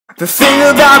The thing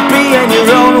about being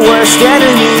your own worst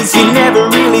enemy is you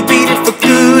never really beat it for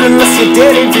good unless you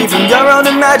did it free from your own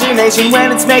imagination,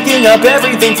 when it's making up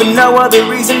everything for no other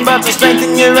reason but to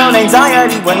strengthen your own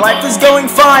anxiety when life is going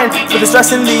fine. With the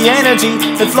stress and the energy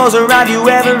that flows around you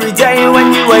every day,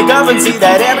 when you wake up and see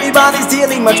that everybody's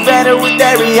dealing much better with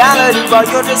their reality while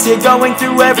you're just here going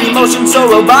through every motion so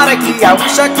robotically. I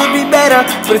wish I could be better,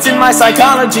 but it's in my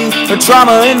psychology. The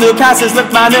trauma in the past has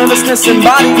left my nervousness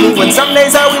embodied me, when some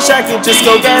days I wish I could just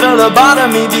go get a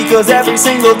lobotomy, because every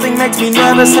single thing makes me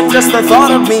nervous, and just the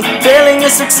thought of me failing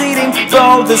is succeeding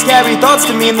brought the scary thoughts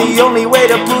to me, and the only way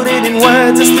to put it in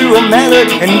words is through a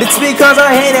melody. And it's because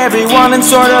I hate everyone, and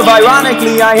sort of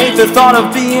ironically I hate the thought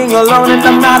of being alone, and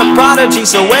I'm not a prodigy.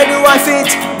 So where do I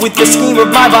fit with the scheme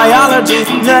of my biology?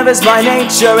 Nervous by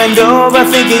nature and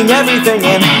overthinking everything,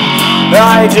 and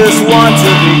I just want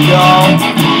to be gone.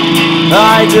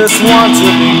 I just want to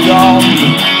be gone.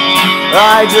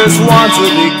 I just want to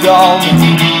be gone.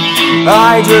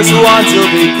 I just want to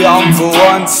be gone for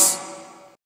once.